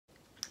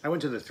I went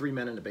to the Three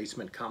Men in the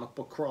Basement comic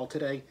book crawl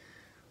today.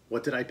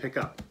 What did I pick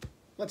up?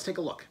 Let's take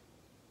a look.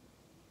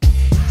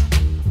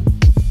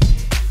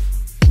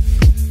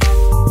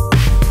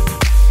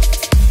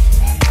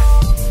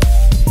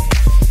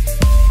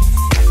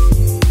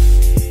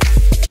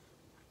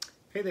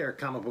 Hey there,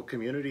 comic book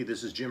community.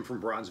 This is Jim from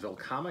Bronzeville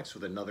Comics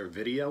with another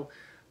video.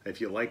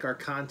 If you like our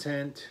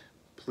content,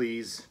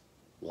 please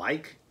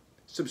like,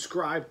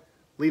 subscribe,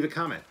 leave a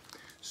comment.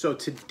 So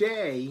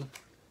today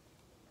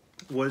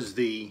was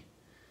the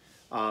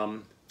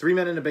Three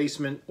Men in the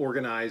Basement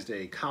organized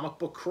a comic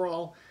book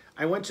crawl.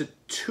 I went to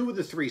 2 of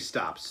the 3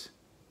 stops.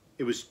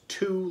 It was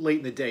too late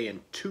in the day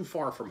and too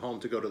far from home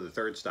to go to the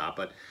 3rd stop,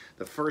 but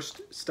the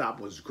first stop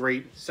was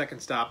great. Second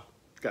stop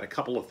got a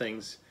couple of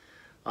things,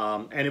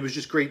 and it was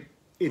just great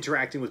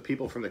interacting with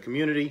people from the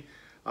community.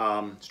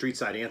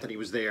 Streetside Anthony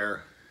was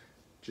there,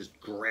 just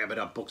grabbing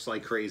up books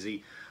like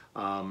crazy.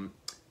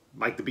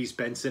 Mike the Beast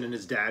Benson and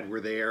his dad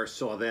were there,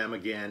 saw them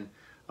again.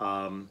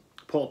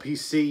 Paul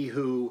PC,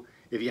 who,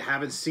 if you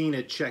haven't seen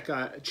it, check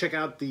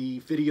out the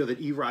video that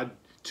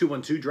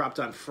Erod212 dropped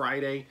on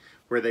Friday,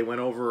 where they went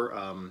over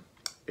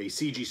a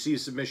CGC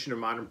submission of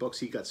modern books.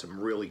 He got some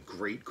really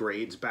great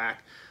grades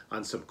back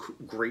on some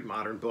great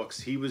modern books.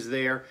 He was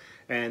there,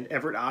 and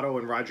Everett Otto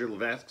and Roger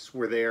Levesque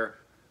were there,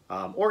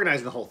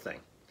 organizing the whole thing.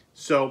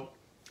 So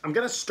I'm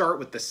going to start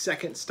with the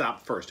second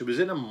stop first. It was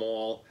in a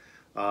mall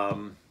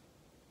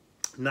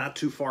not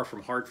too far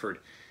from Hartford,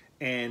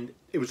 and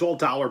it was all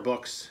dollar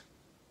books.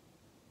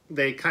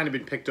 They kind of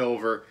been picked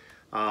over.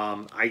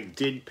 I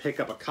did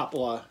pick up a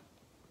couple of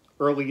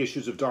early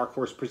issues of Dark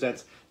Horse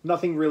Presents.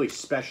 Nothing really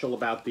special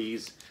about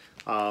these,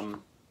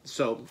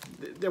 so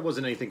there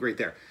wasn't anything great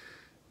there.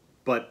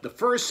 But the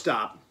first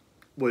stop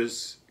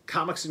was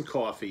Comics and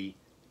Coffee.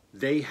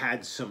 They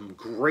had some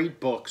great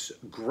books,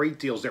 great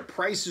deals. Their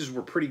prices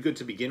were pretty good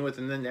to begin with,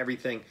 and then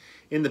everything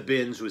in the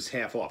bins was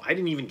half off. I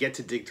didn't even get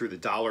to dig through the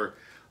dollar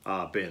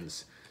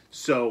bins.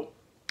 So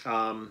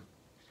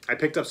I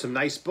picked up some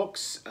nice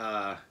books,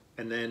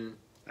 and then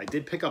I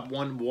did pick up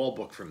one wall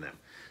book from them.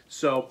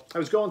 So I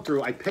was going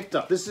through, I picked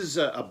up, this is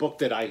a book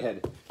that I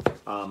had,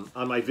 on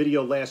my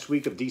video last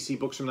week of DC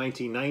Books from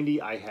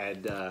 1990, I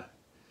had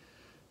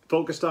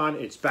focused on.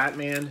 It's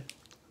Batman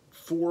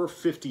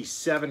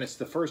 457. It's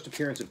the first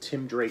appearance of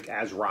Tim Drake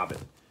as Robin.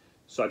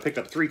 So I picked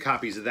up 3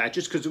 copies of that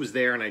just because it was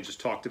there and I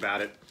just talked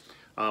about it.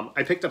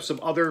 I picked up some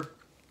other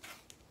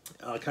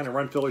kind of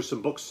run fillers,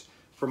 some books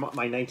from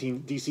my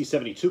DC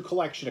 72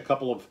 collection, a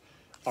couple of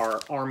our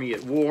Army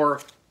at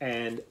War,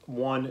 and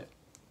one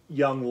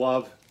Young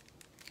Love.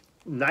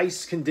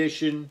 Nice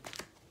condition,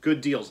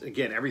 good deals.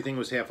 Again, everything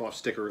was half off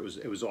sticker.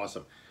 It was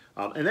awesome.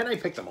 And then I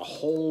picked up a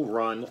whole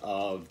run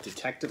of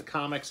Detective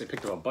Comics. I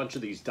picked up a bunch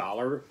of these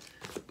dollar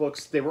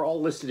books. They were all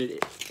listed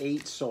at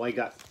 $8, so I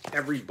got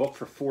every book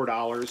for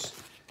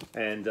 $4.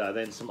 And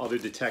then some other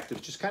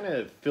detective, just kind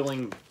of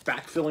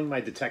backfilling my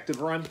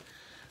detective run.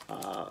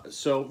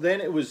 So then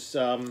it was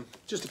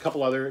just a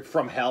couple other,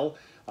 From Hell.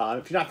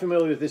 If you're not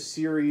familiar with this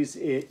series,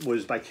 it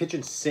was by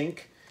Kitchen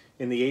Sink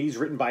in the 80s,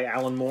 written by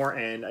Alan Moore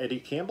and Eddie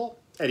Campbell.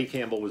 Eddie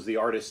Campbell was the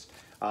artist.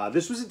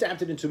 This was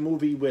adapted into a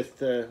movie with,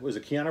 was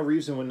it Keanu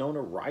Reeves and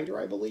Winona Ryder,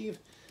 I believe?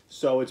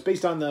 So it's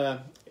based on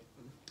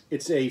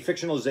it's a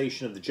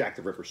fictionalization of the Jack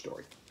the Ripper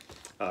story,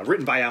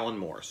 written by Alan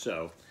Moore.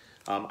 So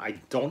I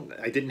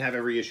didn't have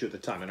every issue at the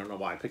time. I don't know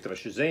why. I picked up a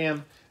Shazam.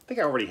 I think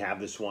I already have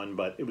this one,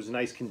 but it was a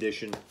nice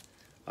condition,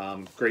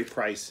 great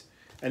price.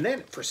 And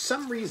then for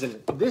some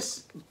reason,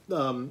 this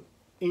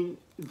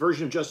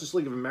version of Justice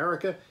League of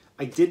America,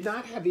 I did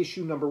not have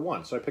issue number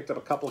 1. So I picked up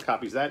a couple of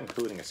copies of that,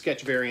 including a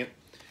sketch variant.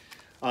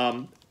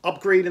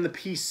 Upgrade in the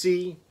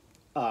PC,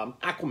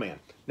 Aquaman.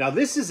 Now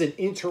this is an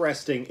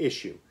interesting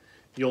issue.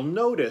 You'll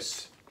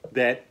notice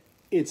that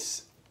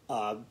it's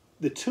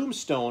the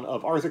tombstone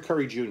of Arthur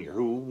Curry Jr.,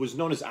 who was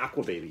known as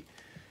Aquababy.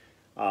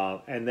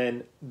 And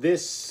then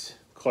this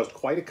caused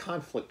quite a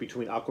conflict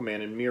between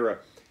Aquaman and Mera.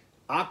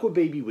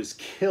 Aquababy was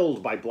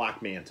killed by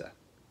Black Manta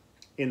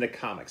in the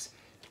comics.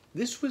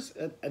 This was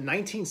a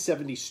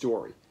 1970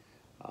 story,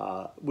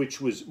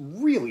 which was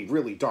really,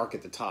 really dark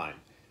at the time.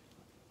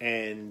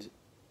 And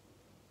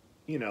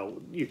you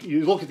know,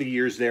 you look at the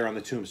years there on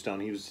the tombstone.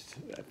 He was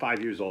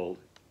 5 years old,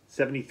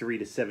 73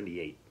 to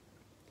 78.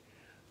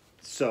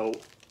 So,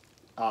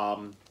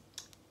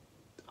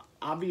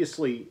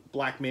 obviously,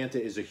 Black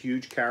Manta is a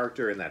huge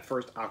character in that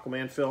first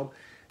Aquaman film,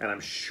 and I'm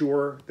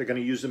sure they're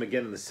going to use him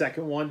again in the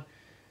second one.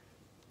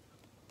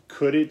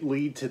 Could it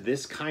lead to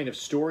this kind of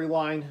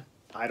storyline?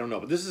 I don't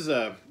know, but this is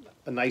a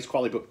nice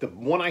quality book. The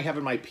one I have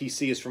in my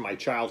PC is from my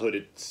childhood.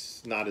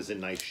 It's not as in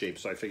nice shape,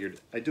 so I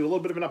figured I'd do a little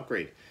bit of an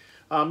upgrade.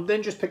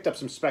 Then just picked up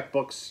some spec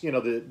books, you know,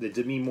 the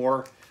Demi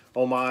Moore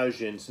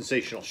homage and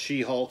Sensational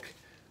She-Hulk,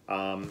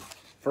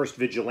 First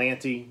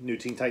Vigilante, New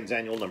Teen Titans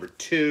Annual number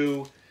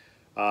 2,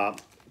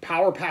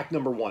 Power Pack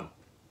number 1,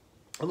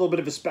 a little bit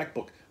of a spec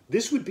book.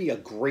 This would be a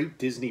great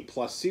Disney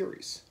Plus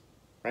series,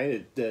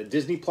 right?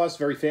 Disney Plus,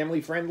 very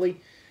family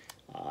friendly.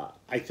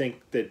 I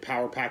think that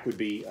Power Pack would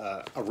be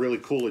a really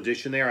cool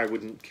addition there. I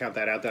wouldn't count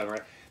that out that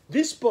right.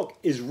 This book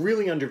is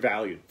really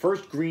undervalued.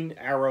 First Green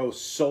Arrow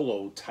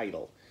solo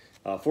title.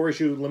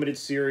 4-issue limited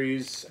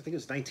series, I think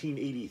it's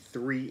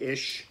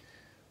 1983-ish.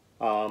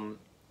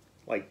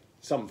 Like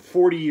some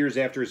 40 years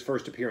after his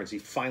first appearance, he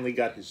finally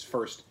got his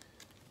first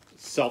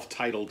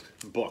self-titled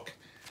book.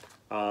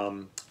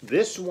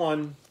 This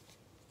one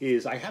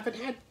is, I haven't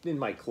had in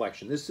my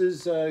collection. This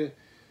is the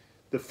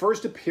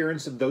first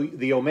appearance of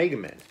the Omega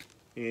Men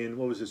in,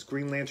 what was this,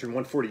 Green Lantern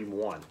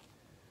 141.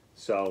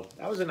 So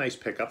that was a nice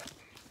pickup.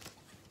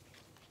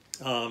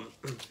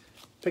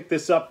 Picked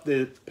this up,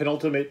 the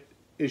penultimate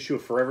issue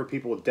of Forever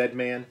People with Dead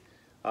Man.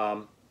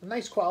 A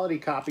nice quality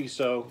copy,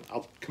 so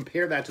I'll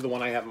compare that to the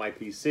one I have on my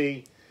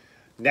PC.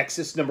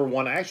 Nexus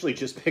 #1. I actually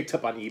just picked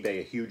up on eBay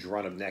a huge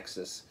run of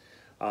Nexus.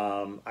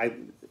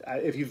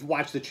 If you've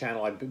watched the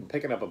channel, I've been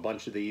picking up a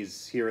bunch of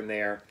these here and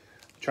there,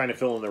 trying to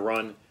fill in the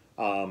run.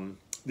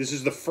 This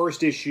is the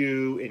first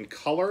issue in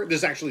color. This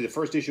is actually the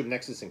first issue of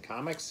Nexus in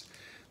comics.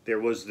 There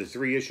was the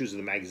 3 issues of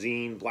the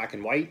magazine, black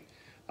and white,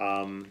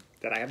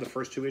 that I have the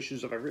first 2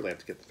 issues of. I really have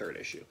to get the 3rd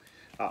issue.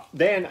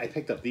 Then I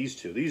picked up these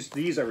 2.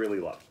 These I really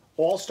love.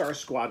 All-Star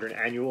Squadron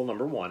Annual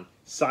 #1,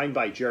 signed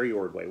by Jerry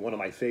Ordway, one of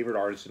my favorite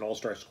artists in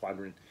All-Star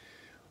Squadron.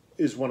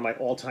 Is one of my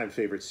all-time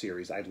favorite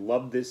series. I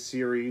loved this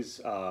series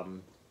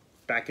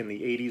back in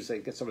the 80s. I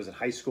guess I was in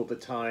high school at the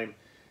time.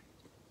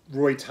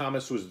 Roy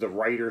Thomas was the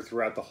writer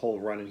throughout the whole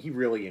run, and he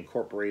really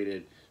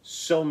incorporated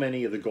so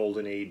many of the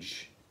Golden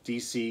Age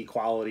DC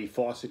quality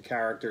Fawcett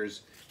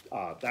characters.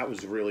 That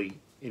was really,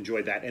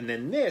 enjoyed that. And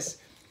then this,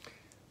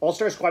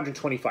 All-Star Squadron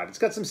 25. It's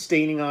got some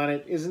staining on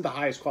it. Isn't the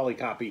highest quality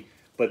copy,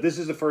 but this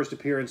is the first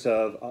appearance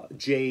of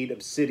Jade,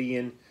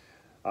 Obsidian,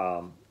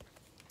 Nuklon,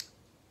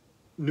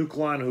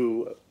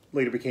 who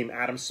later became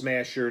Atom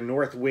Smasher,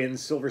 North Wind,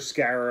 Silver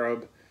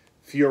Scarab,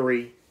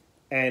 Fury,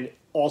 and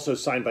also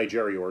signed by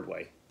Jerry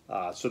Ordway.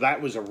 So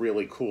that was a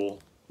really cool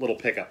little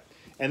pickup.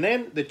 And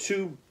then the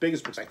 2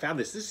 biggest books, I found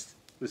this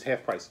was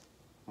half price.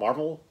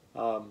 Marvel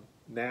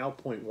Now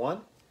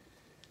 .1.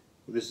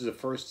 This is the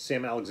first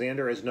Sam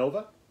Alexander as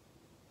Nova.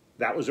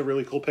 That was a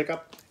really cool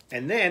pickup.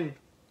 And then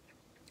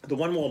the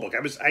One Wall book.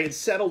 I had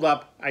settled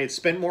up. I had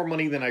spent more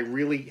money than I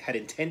really had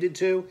intended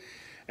to,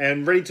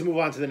 and ready to move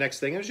on to the next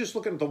thing. I was just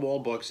looking at the wall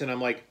books, and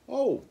I'm like,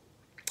 oh,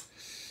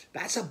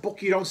 that's a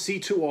book you don't see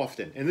too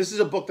often. And this is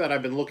a book that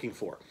I've been looking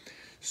for.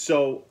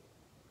 So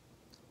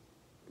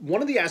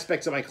one of the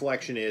aspects of my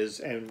collection is,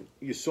 and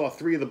you saw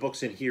 3 of the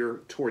books in here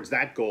towards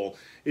that goal,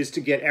 is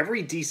to get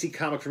every DC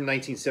comic from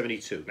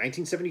 1972.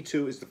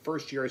 1972 is the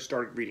first year I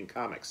started reading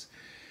comics.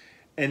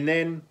 And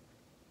then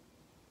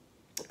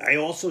I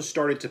also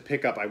started to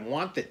pick up, I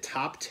want the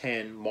top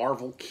 10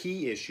 Marvel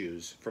key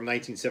issues from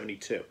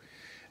 1972.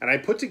 And I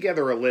put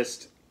together a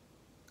list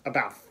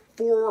about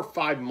 4 or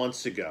 5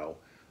 months ago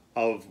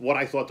of what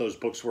I thought those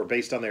books were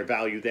based on their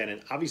value then.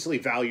 And obviously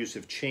values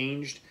have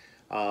changed.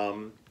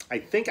 I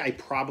think I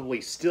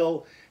probably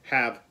still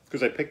have,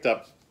 because I picked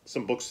up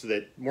some books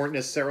that weren't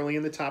necessarily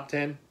in the top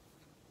 10,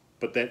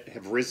 but that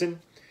have risen.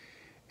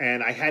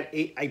 And I had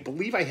 8, I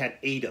believe I had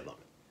 8 of them.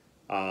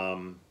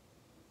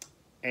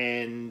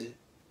 And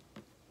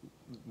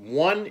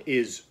one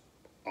is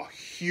a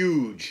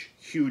huge,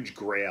 huge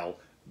grail.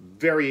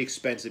 Very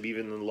expensive,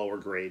 even in the lower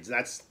grades.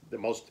 That's the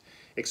most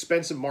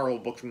expensive Marvel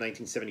book from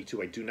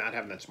 1972. I do not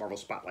have, and that's Marvel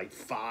Spotlight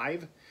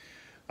 5.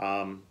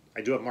 I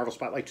do have Marvel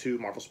Spotlight 2,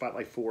 Marvel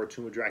Spotlight 4,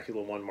 Tomb of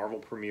Dracula 1, Marvel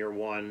Premiere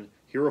 1,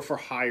 Hero for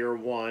Hire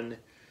 1,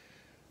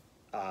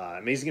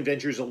 Amazing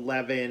Adventures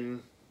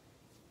 11,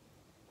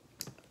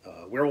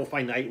 Werewolf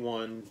by Night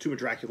 1, Tomb of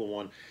Dracula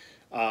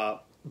 1.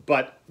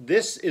 But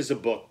this is a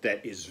book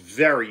that is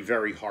very,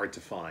 very hard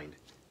to find.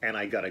 And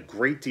I got a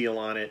great deal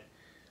on it.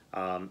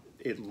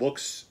 It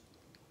looks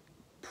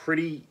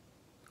pretty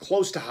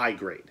close to high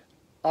grade.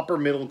 Upper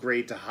middle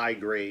grade to high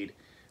grade.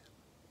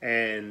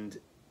 And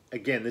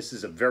again, this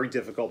is a very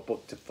difficult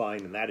book to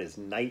find, and that is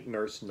Night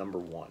Nurse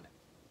 #1.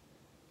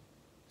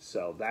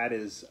 So that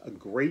is a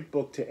great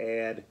book to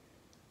add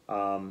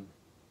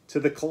to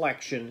the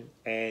collection,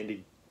 and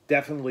it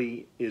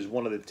definitely is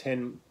one of the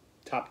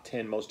top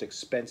 10 most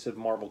expensive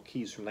Marvel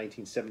keys from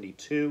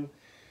 1972.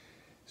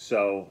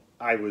 So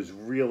I was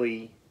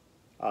really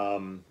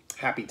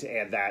happy to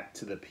add that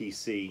to the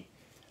PC.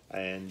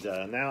 And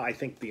now I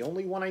think the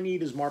only one I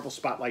need is Marvel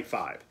Spotlight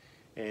 5.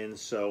 And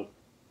so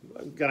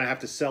I'm going to have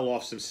to sell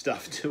off some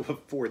stuff to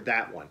afford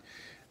that one.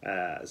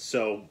 And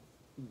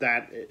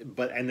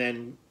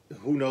then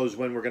who knows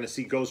when we're going to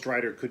see Ghost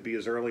Rider. Could be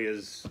as early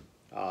as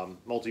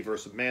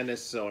Multiverse of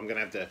Madness. So I'm going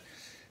to have to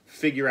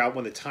figure out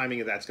when the timing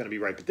of that's going to be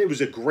right. But it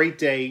was a great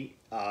day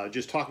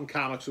just talking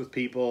comics with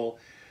people.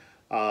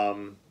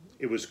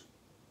 It was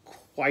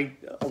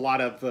quite a lot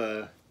of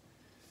the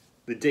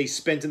day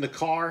spent in the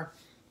car,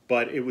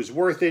 but it was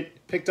worth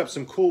it. Picked up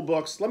some cool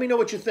books. Let me know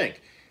what you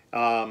think.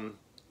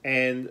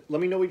 And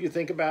let me know what you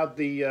think about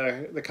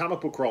the comic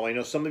book crawl. I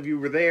know some of you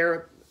were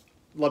there.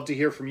 Love to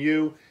hear from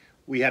you.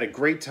 We had a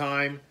great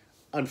time.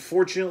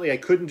 Unfortunately, I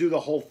couldn't do the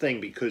whole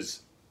thing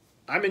because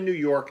I'm in New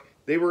York.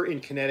 They were in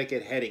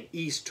Connecticut heading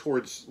east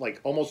towards, like,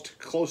 almost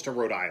close to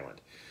Rhode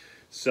Island.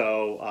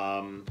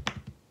 So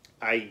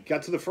I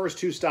got to the first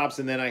two stops,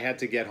 and then I had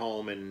to get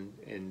home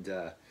and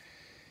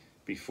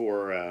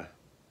before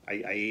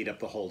I ate up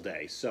the whole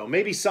day. So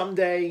maybe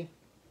someday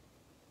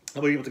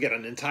I'll be able to get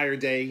an entire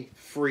day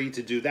free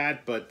to do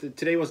that. But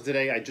today wasn't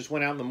today. I just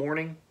went out in the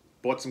morning,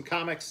 bought some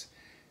comics,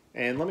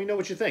 and let me know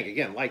what you think.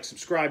 Again, like,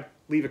 subscribe,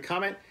 leave a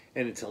comment,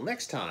 and until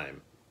next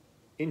time,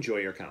 enjoy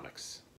your comics.